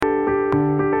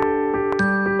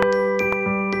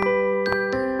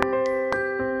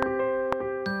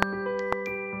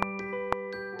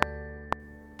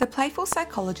The Playful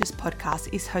Psychologist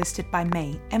podcast is hosted by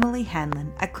me, Emily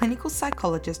Hanlon, a clinical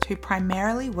psychologist who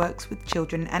primarily works with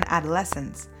children and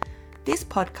adolescents. This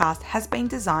podcast has been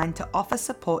designed to offer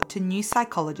support to new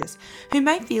psychologists who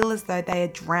may feel as though they are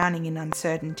drowning in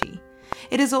uncertainty.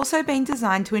 It has also been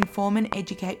designed to inform and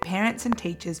educate parents and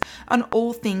teachers on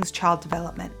all things child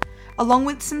development. Along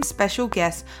with some special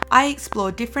guests, I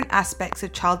explore different aspects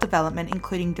of child development,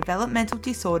 including developmental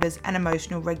disorders and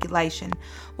emotional regulation,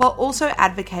 while also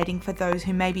advocating for those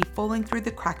who may be falling through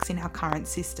the cracks in our current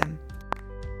system.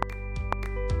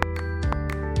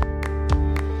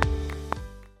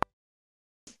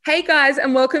 Hey guys,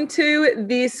 and welcome to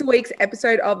this week's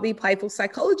episode of The Playful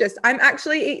Psychologist. I'm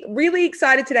actually really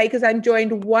excited today because I'm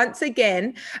joined once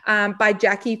again by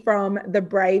Jackie from The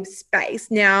Brave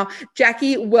Space. Now,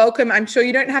 Jackie, welcome. I'm sure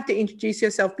you don't have to introduce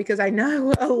yourself because I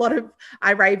know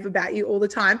I rave about you all the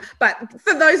time. But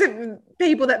for those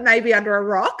people that may be under a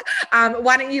rock,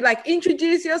 why don't you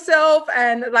introduce yourself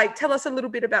and tell us a little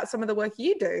bit about some of the work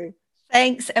you do?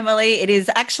 Thanks, Emily. It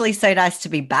is actually so nice to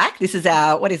be back. This is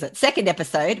our, second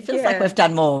episode. It feels like we've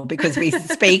done more because we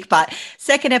speak, but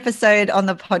second episode on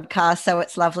the podcast. So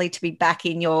it's lovely to be back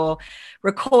in your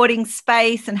recording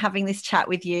space and having this chat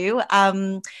with you.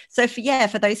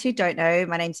 For those who don't know,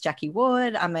 my name's Jackie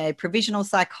Wood. I'm a provisional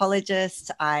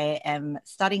psychologist. I am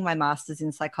studying my master's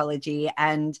in psychology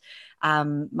and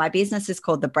my business is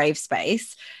called The Brave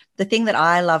Space. The thing that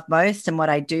I love most and what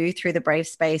I do through The Brave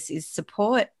Space is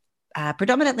support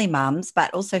predominantly mums,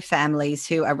 but also families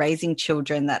who are raising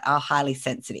children that are highly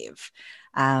sensitive.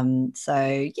 We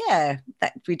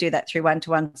do that through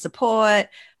one-to-one support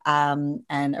and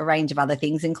a range of other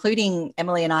things, including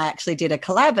Emily and I actually did a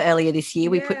collab earlier this year.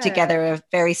 We put together a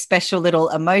very special little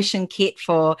emotion kit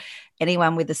for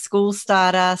anyone with a school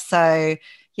starter. So,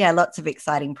 lots of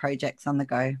exciting projects on the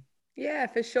go. Yeah,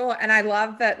 for sure. And I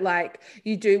love that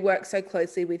you do work so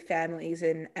closely with families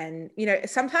and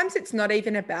sometimes it's not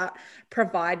even about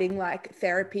providing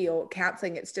therapy or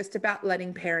counseling. It's just about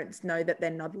letting parents know that they're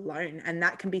not alone, and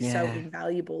that can be so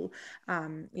invaluable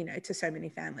to so many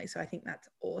families. So I think that's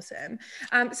awesome.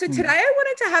 So today I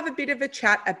wanted to have a bit of a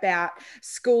chat about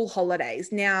school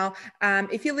holidays. Now,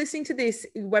 if you're listening to this,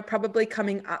 we're probably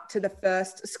coming up to the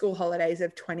first school holidays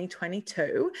of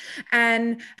 2022.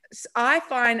 And I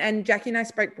find, and Jackie and I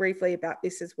spoke briefly about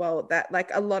this as well, that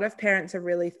a lot of parents are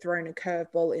really thrown a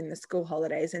curveball in the school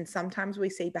holidays. And sometimes we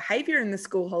see behavior in the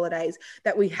school holidays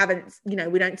that we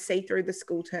don't see through the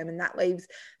school term. And that leaves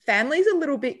families a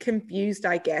little bit confused,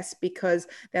 I guess, because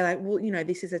they're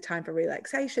this is a time for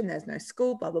relaxation. There's no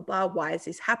school, blah, blah, blah. Why is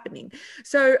this happening?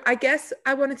 So I guess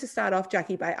I wanted to start off,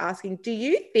 Jackie, by asking, do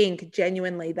you think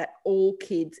genuinely that all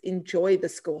kids enjoy the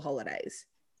school holidays?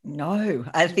 No,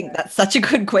 I think that's such a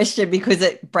good question because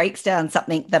it breaks down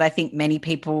something that I think many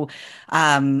people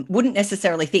wouldn't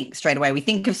necessarily think straight away. We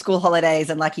think of school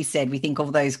holidays and like you said, we think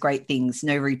of those great things,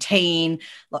 no routine,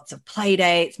 lots of play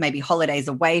dates, maybe holidays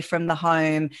away from the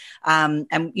home.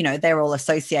 They're all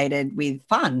associated with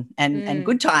fun and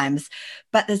good times.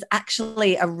 But there's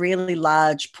actually a really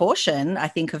large portion, I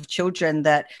think, of children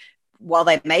that while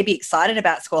they may be excited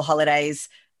about school holidays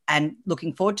and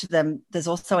looking forward to them, there's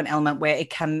also an element where it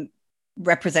can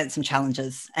represent some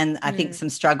challenges and I think some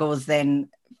struggles then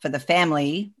for the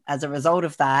family as a result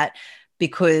of that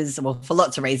because, for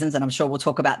lots of reasons, and I'm sure we'll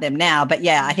talk about them now, but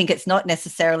I think it's not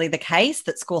necessarily the case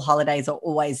that school holidays are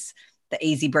always the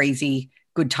easy breezy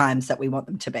good times that we want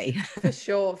them to be. For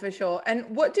sure.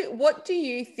 And what do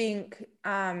you think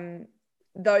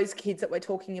those kids that we're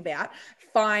talking about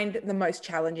find the most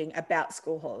challenging about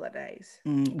school holidays?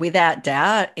 Without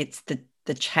doubt, it's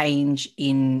the change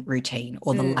in routine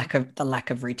or the lack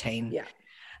of routine. Yeah.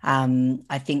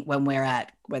 I think when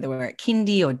whether we're at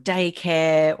kindy or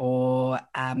daycare or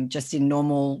just in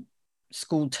normal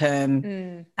school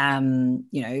term,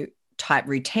 type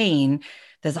routine,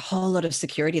 there's a whole lot of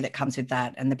security that comes with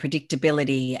that and the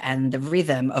predictability and the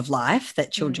rhythm of life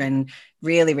that children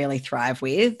really, really thrive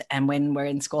with. And when we're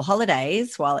in school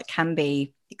holidays, while it can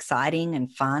be exciting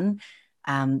and fun,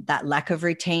 that lack of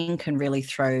routine can really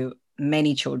throw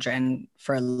many children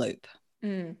for a loop.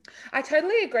 I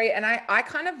totally agree. And I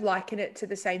kind of liken it to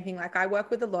the same thing. I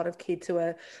work with a lot of kids who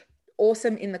are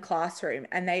awesome in the classroom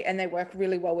and they work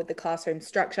really well with the classroom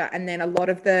structure, and then a lot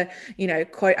of the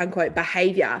quote unquote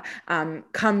behavior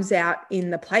comes out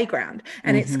in the playground,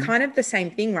 and it's kind of the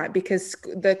same thing, right? Because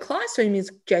the classroom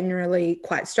is generally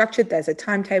quite structured. There's a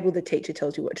timetable, the teacher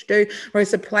tells you what to do,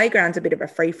 whereas the playground's a bit of a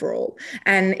free-for-all,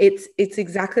 and it's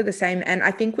exactly the same. And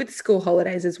I think with school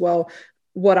holidays as well,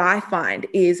 what I find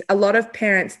is a lot of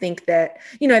parents think that,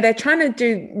 they're trying to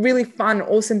do really fun,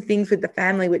 awesome things with the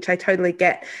family, which I totally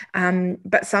get.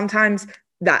 But sometimes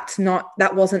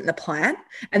that wasn't the plan.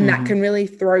 And that can really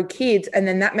throw kids. And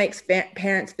then that makes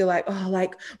parents feel like, oh,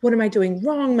 like, what am I doing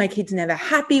wrong? My kid's never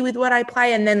happy with what I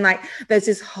play. And then like, there's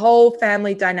this whole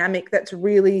family dynamic that's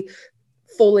really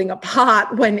falling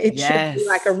apart when it should be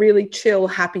like a really chill,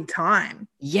 happy time.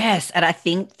 Yes. And I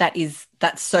think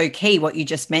that's so key. What you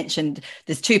just mentioned,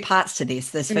 there's two parts to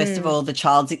this. There's first of all, the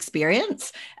child's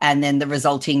experience and then the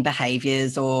resulting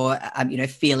behaviors or,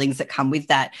 feelings that come with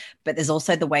that. But there's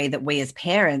also the way that we as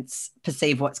parents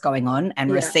perceive what's going on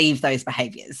and receive those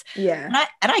behaviors. Yeah.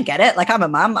 And I get it. Like, I'm a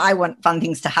mum. I want fun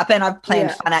things to happen. I've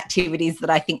planned fun activities that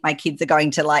I think my kids are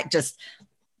going to like just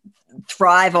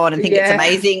thrive on and think it's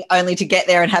amazing, only to get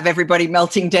there and have everybody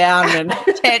melting down and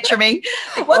tantruming.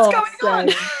 What's going on?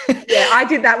 I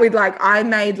did that with I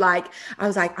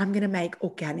was like, I'm gonna make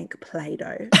organic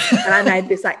Play-Doh, and I made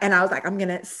this and I was like, I'm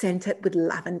gonna scent it with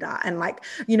lavender and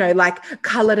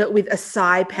colored it with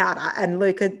acai powder, and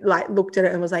Luca looked at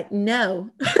it and was like, no.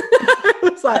 I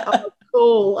was like, oh,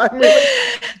 cool.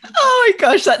 Oh my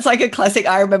gosh, that's like a classic.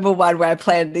 I remember one where I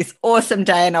planned this awesome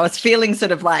day and I was feeling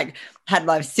sort of like had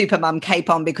my super mum cape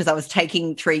on because I was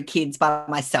taking 3 kids by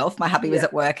myself. My hubby was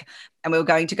at work and we were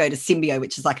going to go to Symbio,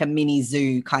 which is like a mini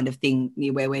zoo kind of thing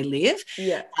near where we live.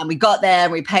 Yeah. And we got there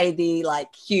and we paid the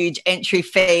huge entry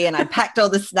fee and I packed all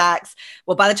the snacks.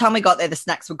 Well, by the time we got there, the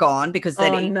snacks were gone because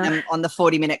they'd eaten them on the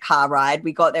 40-minute car ride.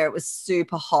 We got there, it was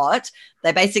super hot.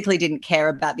 They basically didn't care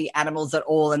about the animals at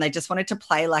all and they just wanted to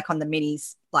play on the mini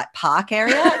park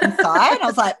area inside. I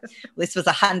was like, this was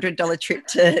 $100 trip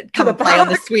to come and play on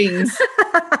the swings.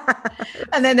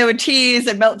 And then there were tears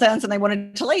and meltdowns and they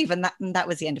wanted to leave and that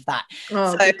was the end of that.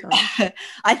 Oh, so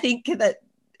I think that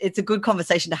it's a good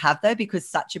conversation to have though, because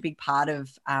such a big part of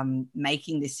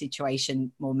making this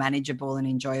situation more manageable and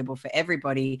enjoyable for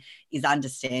everybody is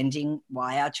understanding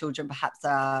why our children perhaps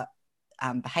are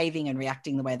behaving and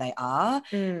reacting the way they are,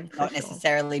 not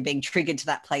necessarily being triggered to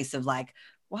that place of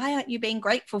why aren't you being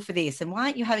grateful for this and why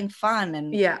aren't you having fun?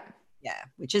 And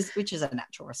which is a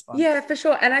natural response. Yeah, for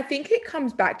sure. And I think it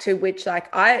comes back to which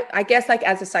I guess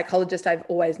as a psychologist I've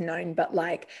always known, but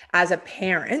as a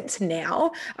parent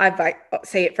now I've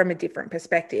see it from a different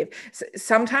perspective. So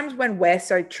sometimes when we're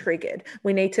so triggered,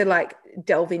 we need to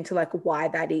delve into why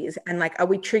that is, and are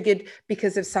we triggered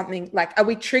because of something, are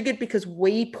we triggered because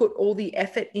we put all the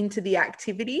effort into the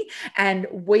activity and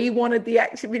we wanted the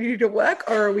activity to work,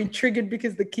 or are we triggered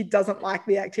because the kid doesn't like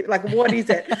the activity? What is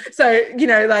it? So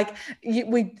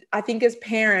I think as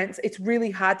parents it's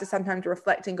really hard to sometimes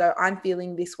reflect and go, I'm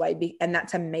feeling this way and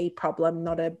that's a me problem,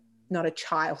 not a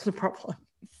child problem.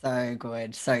 So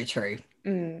good, so true.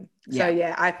 So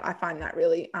I find that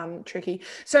really tricky.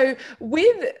 So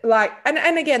with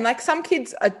and again, some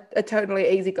kids are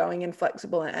totally easygoing and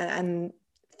flexible and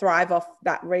thrive off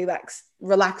that relaxed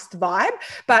vibe,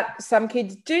 but some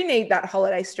kids do need that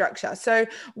holiday structure. So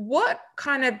what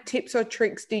kind of tips or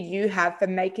tricks do you have for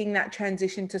making that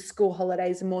transition to school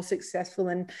holidays more successful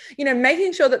and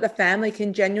making sure that the family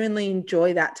can genuinely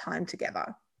enjoy that time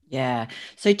together? Yeah.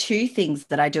 So 2 things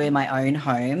that I do in my own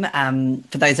home.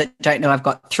 For those that don't know, I've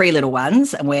got 3 little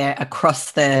ones and we're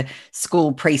across the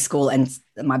school, preschool and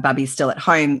my bubby's still at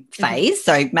home phase.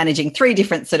 So managing 3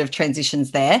 different sort of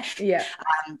transitions there. Yeah.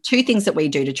 2 things that we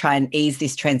do to try and ease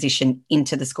this transition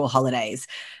into the school holidays.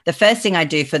 The first thing I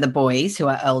do for the boys who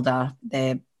are older,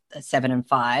 they're 7 and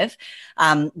 5,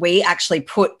 we actually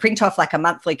print off a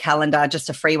monthly calendar, just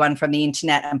a free one from the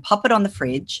internet, and pop it on the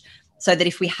fridge, so that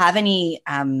if we have any,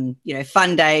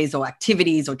 fun days or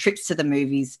activities or trips to the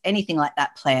movies, anything like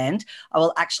that planned, I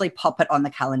will actually pop it on the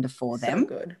calendar for them. So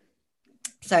good.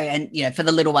 So, and, for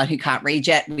the little one who can't read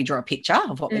yet, we draw a picture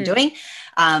of what we're doing.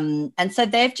 And so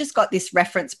they've just got this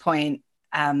reference point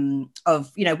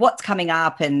of, what's coming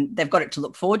up, and they've got it to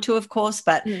look forward to, of course,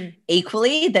 but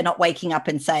equally they're not waking up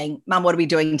and saying, Mum, what are we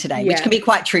doing today? Which can be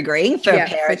quite triggering for a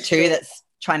parent too, that's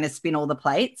trying to spin all the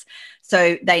plates.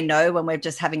 So they know when we're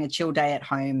just having a chill day at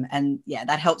home, and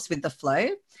that helps with the flow.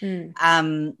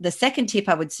 The second tip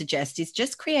I would suggest is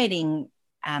just creating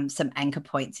some anchor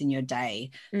points in your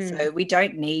day. So we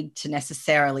don't need to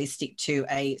necessarily stick to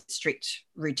a strict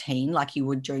routine like you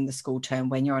would during the school term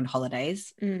when you're on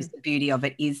holidays, because the beauty of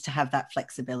it is to have that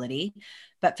flexibility.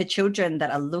 But for children that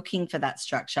are looking for that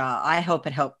structure, I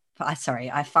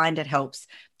find it helps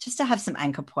just to have some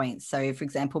anchor points. So, for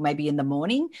example, maybe in the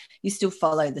morning, you still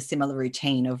follow the similar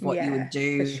routine of what you would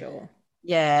do. For sure.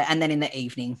 Yeah. And then in the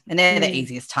evening, and they're the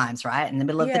easiest times, right? In the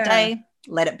middle of the day,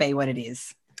 let it be what it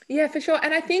is. Yeah, for sure.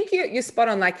 And I think you're spot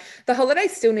on. Like the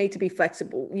holidays still need to be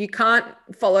flexible. You can't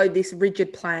follow this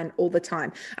rigid plan all the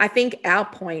time. I think our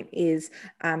point is,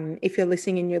 if you're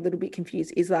listening and you're a little bit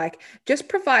confused, is like just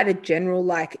provide a general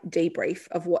like debrief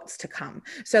of what's to come.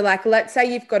 So like, let's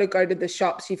say you've got to go to the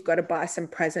shops, you've got to buy some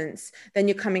presents, then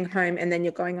you're coming home and then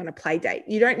you're going on a play date.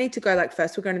 You don't need to go like,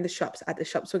 first we're going to the shops. At the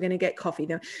shops, we're going to get coffee.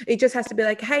 No, it just has to be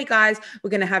like, hey guys, we're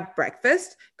going to have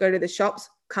breakfast, go to the shops,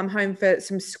 come home for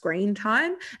some screen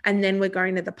time, and then we're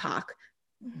going to the park.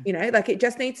 You know, like it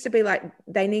just needs to be like,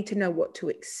 they need to know what to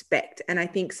expect. And I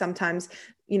think sometimes,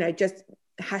 you know, just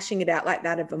hashing it out like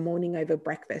that of a morning over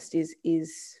breakfast is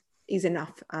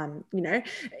enough. You know,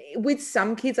 with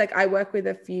some kids, like I work with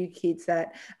a few kids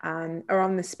that are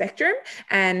on the spectrum,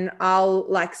 and I'll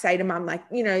like say to mum, like,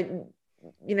 you know,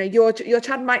 your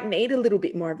child might need a little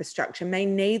bit more of a structure, may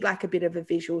need like a bit of a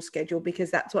visual schedule,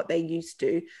 because that's what they used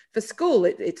to for school.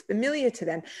 It's familiar to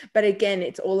them. But again,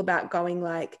 it's all about going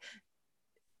like,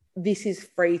 this is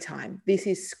free time, this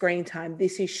is screen time,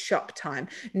 this is shop time,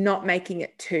 not making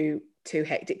it too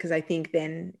hectic, because I think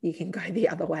then you can go the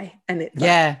other way and it's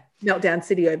like meltdown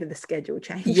city over the schedule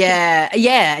change. Yeah.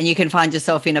 And you can find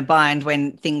yourself in a bind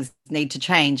when things need to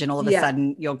change, and all of a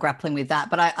sudden you're grappling with that.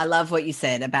 But I love what you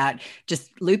said about just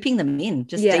looping them in,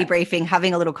 just debriefing,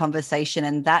 having a little conversation,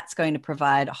 and that's going to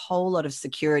provide a whole lot of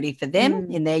security for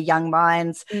them in their young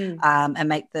minds, and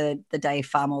make the day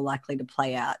far more likely to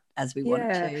play out as we want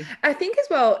it to. I think as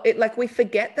well, it like we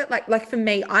forget that like for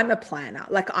me, I'm a planner.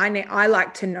 Like I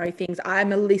like to know things.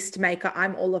 I'm a list maker.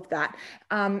 I'm all of that.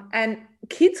 And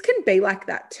kids can be like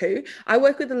that too. I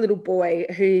work with a little boy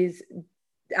who's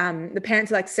the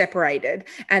parents are like separated,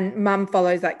 and mum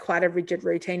follows like quite a rigid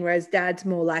routine, whereas dad's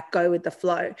more like go with the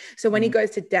flow. So when he goes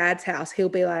to dad's house, he'll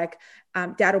be like,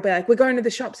 dad will be like, we're going to the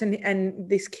shops, and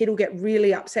this kid will get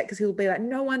really upset because he'll be like,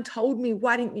 no one told me,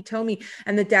 why didn't you tell me?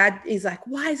 And the dad is like,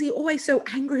 why is he always so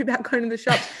angry about going to the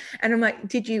shops? And I'm like,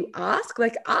 did you ask?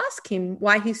 Like, ask him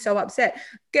why he's so upset.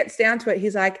 Gets down to it,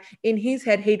 he's like, in his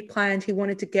head, he'd planned, he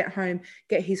wanted to get home,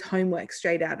 get his homework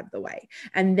straight out of the way,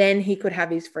 and then he could have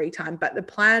his free time. But the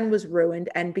plan was ruined,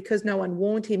 and because no one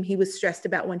warned him, he was stressed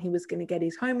about when he was going to get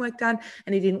his homework done,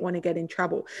 and he didn't want to get in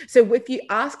trouble. So if you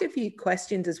ask a few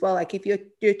questions as well, like if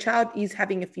your child is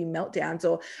having a few meltdowns,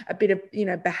 or a bit of, you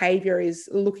know, behavior is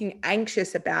looking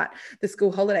anxious about the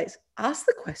school holidays, ask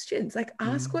the questions, like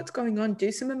ask what's going on,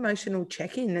 do some emotional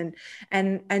check-in,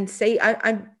 and see.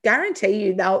 I guarantee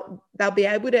you they'll be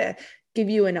able to give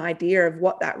you an idea of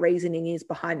what that reasoning is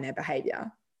behind their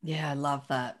behavior. Yeah, I love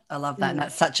that. And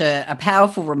that's such a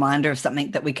powerful reminder of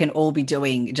something that we can all be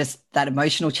doing, just that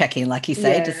emotional check-in, like you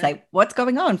say, just say, what's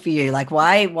going on for you? Like,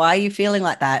 why are you feeling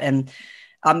like that? And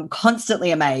I'm constantly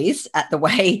amazed at the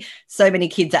way so many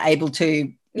kids are able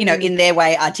to, you know, in their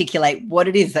way, articulate what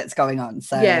it is that's going on.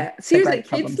 So yeah, seriously,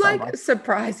 kids like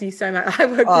surprise you so much. I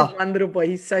work with one little boy.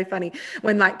 He's so funny.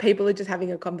 When like people are just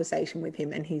having a conversation with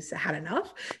him and he's had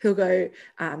enough, he'll go,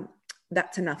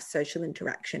 that's enough social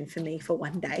interaction for me for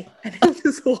one day. And he'll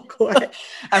just walk away.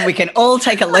 And we can all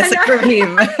take a lesson from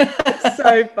him.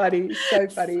 So funny. So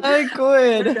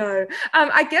good. No.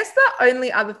 I guess the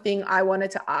only other thing I wanted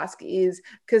to ask is,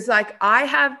 because like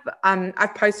I've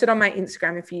posted on my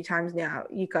Instagram a few times now,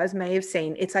 you guys may have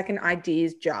seen, it's like an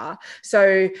ideas jar.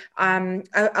 So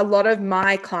a lot of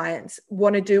my clients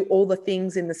want to do all the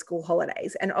things in the school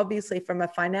holidays. And obviously from a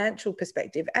financial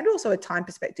perspective and also a time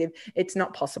perspective, it's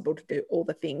not possible to do all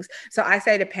the things. So I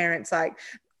say to parents, like,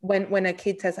 when a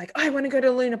kid says like, I want to go to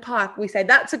Luna Park, we say,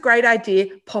 that's a great idea.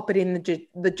 Pop it in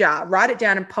the jar, write it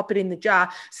down and pop it in the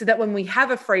jar, so that when we have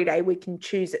a free day, we can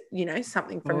choose it, you know,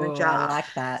 something from the jar. I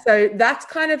like that. So that's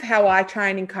kind of how I try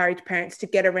and encourage parents to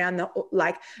get around the,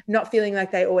 like, not feeling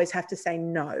like they always have to say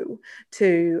no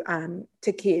to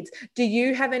kids. Do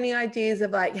you have any ideas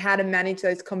of like how to manage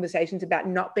those conversations about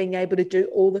not being able to do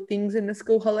all the things in the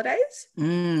school holidays?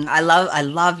 I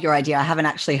love your idea. I haven't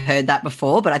actually heard that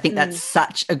before, but I think that's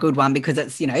such a good one, because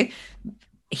it's, you know,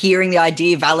 hearing the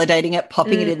idea, validating it,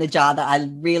 popping it in the jar. That I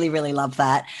really, really love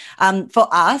that. For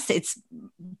us, it's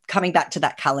coming back to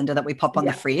that calendar that we pop on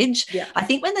the fridge. Yeah. I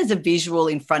think when there's a visual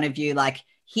in front of you, like,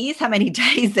 here's how many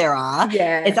days there are.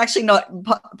 Yeah. It's actually not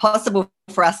possible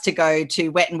for us to go to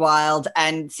Wet and Wild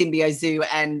and Symbio Zoo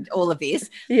and all of this.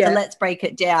 Yeah. So let's break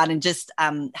it down, and just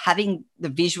having the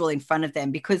visual in front of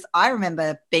them, because I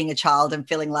remember being a child and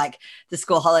feeling like the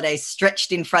school holidays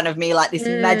stretched in front of me like this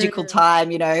magical time,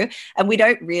 you know, and we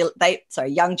don't really,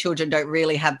 young children don't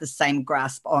really have the same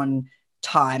grasp on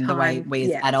time the way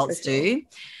we as adults do.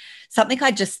 something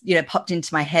I just, popped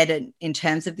into my head in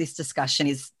terms of this discussion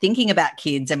is thinking about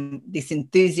kids and this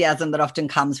enthusiasm that often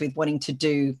comes with wanting to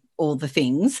do all the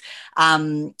things,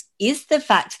 is the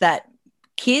fact that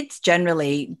kids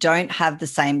generally don't have the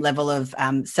same level of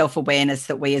self-awareness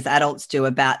that we as adults do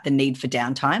about the need for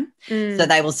downtime. So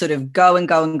they will sort of go and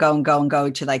go and go and go and go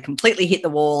till they completely hit the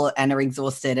wall and are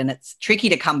exhausted. And it's tricky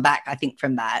to come back, I think,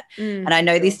 from that. And I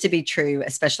know this to be true,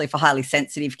 especially for highly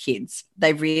sensitive kids.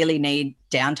 They really need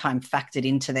downtime factored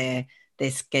into their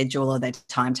schedule or their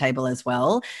timetable as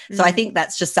well. So I think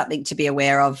that's just something to be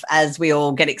aware of as we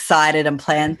all get excited and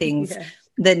plan things. Yeah.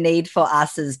 The need for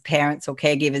us as parents or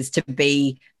caregivers to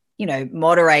be,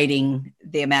 moderating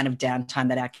the amount of downtime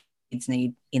that our kids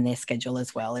need in their schedule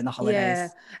as well in the holidays. Yeah,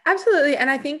 absolutely.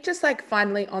 And I think just like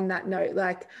finally on that note,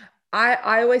 like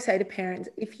I always say to parents,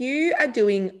 if you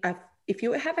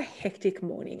have a hectic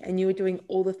morning and you are doing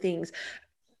all the things,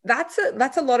 that's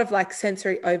a lot of like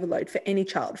sensory overload for any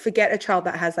child. Forget a child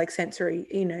that has like sensory,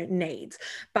 needs,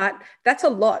 but that's a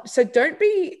lot. So don't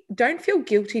feel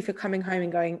guilty for coming home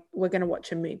and going, we're going to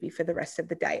watch a movie for the rest of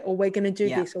the day, or we're going to do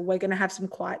this, or we're going to have some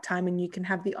quiet time and you can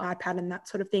have the iPad and that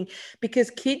sort of thing,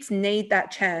 because kids need that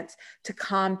chance to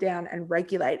calm down and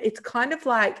regulate. It's kind of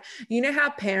like, how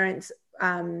parents,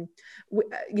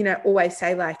 always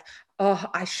say like, oh,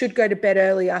 I should go to bed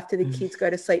early after the kids go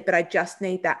to sleep, but I just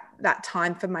need that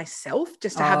time for myself,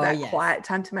 just to have that quiet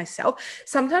time to myself.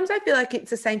 Sometimes I feel like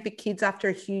it's the same for kids after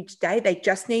a huge day. They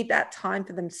just need that time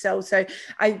for themselves. So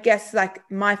I guess like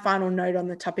my final note on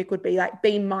the topic would be like,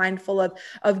 be mindful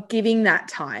of giving that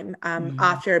time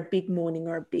after a big morning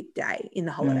or a big day in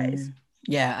the holidays.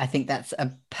 Yeah, I think that's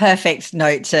a perfect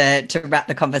note to wrap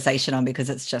the conversation on, because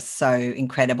it's just so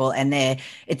incredible. And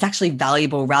it's actually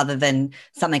valuable rather than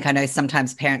something. I know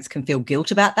sometimes parents can feel guilt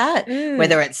about that,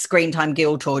 whether it's screen time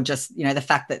guilt or just, the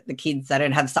fact that the kids, they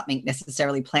don't have something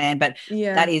necessarily planned. But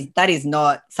that is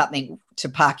not something to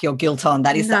park your guilt on.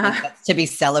 That is something that's to be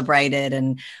celebrated.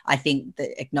 And I think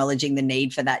that acknowledging the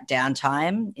need for that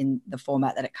downtime in the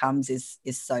format that it comes is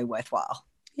so worthwhile.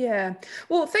 Yeah.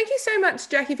 Well, thank you so much,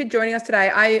 Jackie, for joining us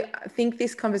today. I think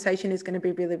this conversation is going to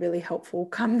be really, really helpful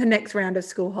come the next round of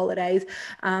school holidays.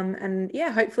 And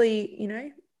yeah,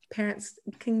 hopefully, parents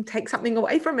can take something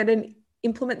away from it and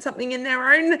implement something in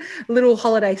their own little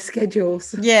holiday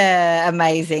schedules. Yeah,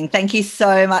 amazing. Thank you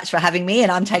so much for having me.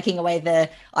 And I'm taking away the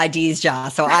ideas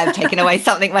jar. So I've taken away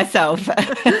something myself.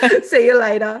 See you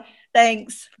later.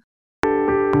 Thanks.